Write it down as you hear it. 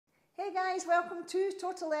Hey guys, welcome to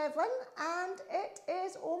Total Evelyn, and it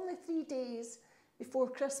is only 3 days before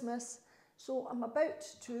Christmas, so I'm about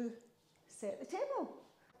to set the table.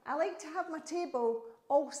 I like to have my table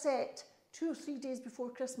all set 2 or 3 days before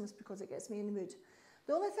Christmas because it gets me in the mood.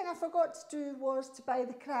 The only thing I forgot to do was to buy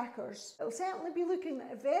the crackers. It'll certainly be looking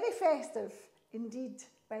very festive indeed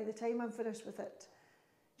by the time I'm finished with it.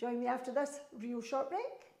 Join me after this real short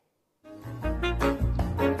break.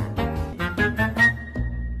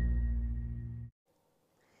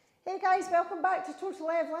 Hey guys, welcome back to Total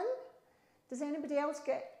Evelyn. Does anybody else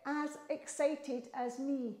get as excited as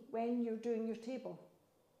me when you're doing your table?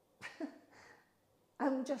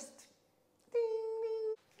 I'm just ding,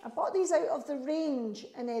 ding. I bought these out of the range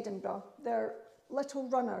in Edinburgh. They're little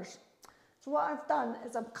runners. So what I've done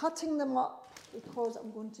is I'm cutting them up because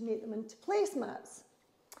I'm going to make them into placemats.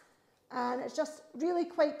 And it's just really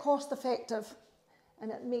quite cost effective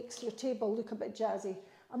and it makes your table look a bit jazzy.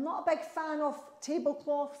 I'm not a big fan of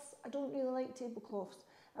tablecloths. I don't really like tablecloths.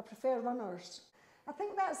 I prefer runners. I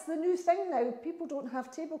think that's the new thing now. People don't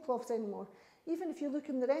have tablecloths anymore. Even if you look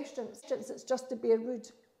in the restaurants, it's just the bare wood.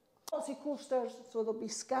 Lots of coasters, so they'll be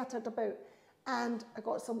scattered about. And I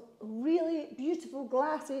got some really beautiful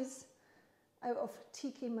glasses out of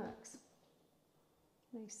TK Maxx.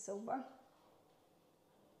 Nice silver.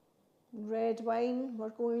 Red wine. We're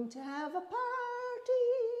going to have a party.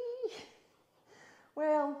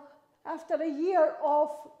 Well, after a year of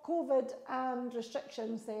COVID and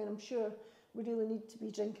restrictions, then I'm sure we really need to be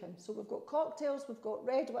drinking. So we've got cocktails, we've got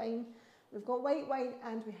red wine, we've got white wine,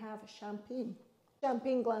 and we have champagne.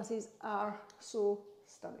 Champagne glasses are so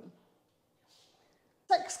stunning.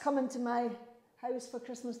 6 coming to my house for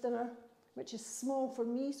Christmas dinner, which is small for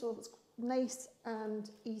me, so it's nice and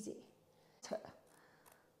easy.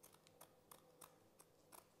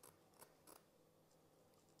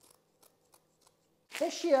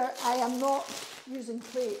 This year I am not using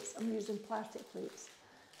plates, I'm using plastic plates.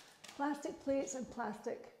 Plastic plates and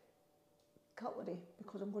plastic cutlery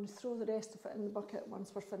because I'm going to throw the rest of it in the bucket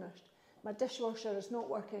once we're finished. My dishwasher is not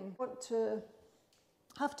working. I want to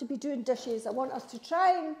have to be doing dishes. I want us to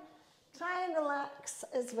try and relax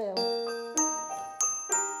as well.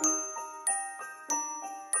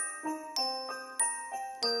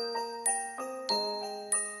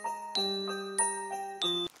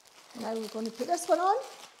 Now we're going to put this one on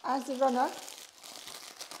as the runner.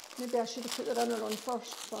 Maybe I should have put the runner on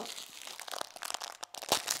first, but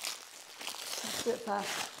let's do it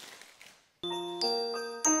fast.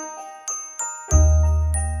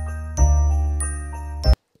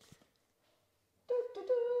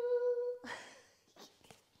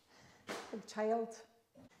 Big child.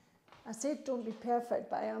 I said don't be perfect,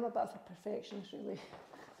 but I am a bit of a perfectionist really.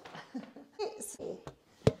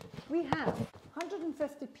 We have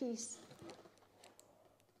 150 piece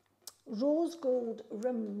rose gold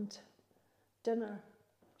rimmed dinner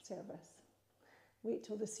service. Wait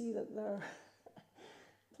till they see that they're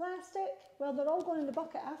plastic. Well, they're all going in the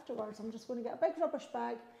bucket afterwards. I'm just going to get a big rubbish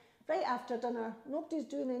bag right after dinner. Nobody's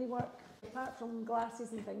doing any work apart from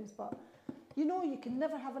glasses and things, but you know you can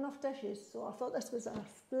never have enough dishes, so I thought this was a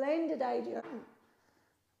splendid idea.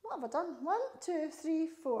 What have I done? 1, 2, 3,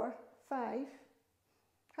 4, 5.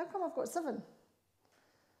 How come I've got 7?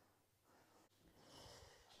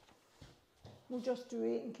 We'll just do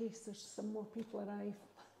 8 in case there's some more people arrive.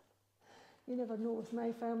 You never know with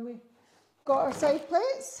my family. Got our side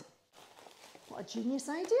plates. What a genius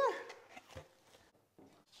idea.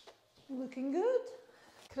 Looking good.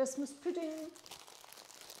 Christmas pudding.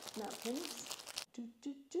 Napkins.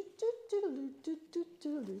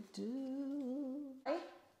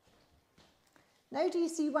 Now do you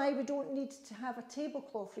see why we don't need to have a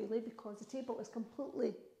tablecloth really, because the table is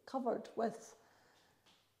completely covered with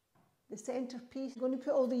the centrepiece. I'm going to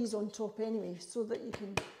put all these on top anyway so that you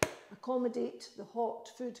can accommodate the hot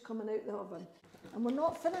food coming out the oven. And we're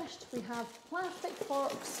not finished. We have plastic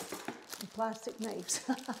forks and plastic knives.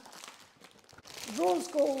 Rose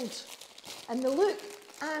gold, and they look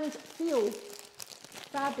and feel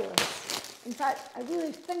fabulous. In fact, I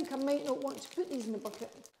really think I might not want to put these in the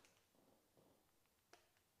bucket.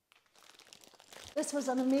 This was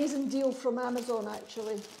an amazing deal from Amazon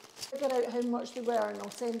actually. Figure out how much they were and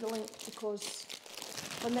I'll send a link because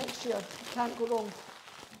for next year you can't go wrong.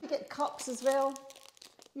 You get cups as well,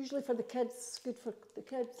 usually for the kids, good for the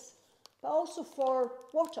kids, but also for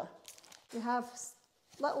water. You have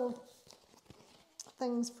little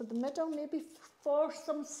things for the middle, maybe for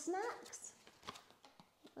some snacks.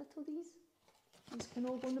 Little these can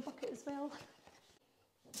all go in the bucket as well.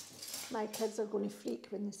 My kids are going to freak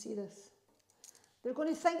when they see this. They're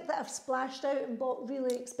going to think that I've splashed out and bought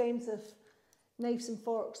really expensive knives and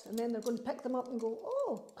forks, and then they're going to pick them up and go,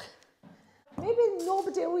 oh, maybe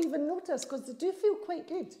nobody will even notice because they do feel quite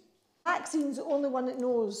good. Maxine's the only one that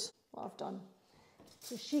knows what I've done.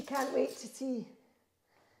 So she can't wait to see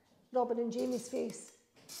Robin and Jamie's face.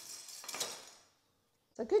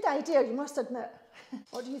 It's a good idea, you must admit.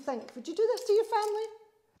 What do you think? Would you do this to your family?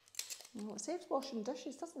 Well, it saves washing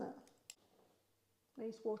dishes, doesn't it?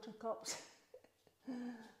 Nice water cups.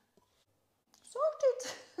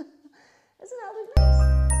 Sorted! Isn't that look nice?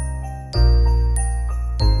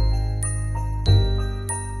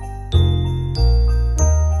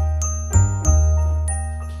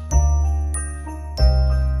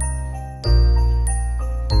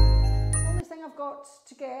 The only thing I've got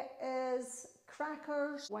to get is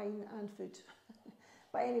crackers, wine and food.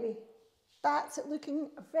 But anyway, that's it looking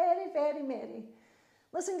very, very merry.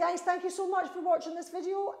 Listen guys, thank you so much for watching this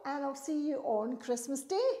video, and I'll see you on Christmas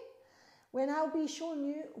Day when I'll be showing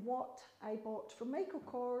you what I bought from Michael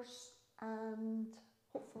Kors, and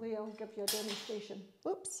hopefully I'll give you a demonstration.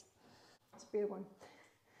 Whoops, spare one.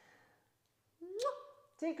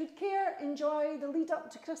 Take good care, enjoy the lead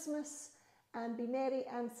up to Christmas, and be merry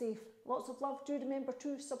and safe. Lots of love. Do remember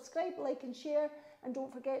to subscribe, like and share, and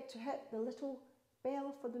don't forget to hit the little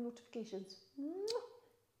bell for the notifications.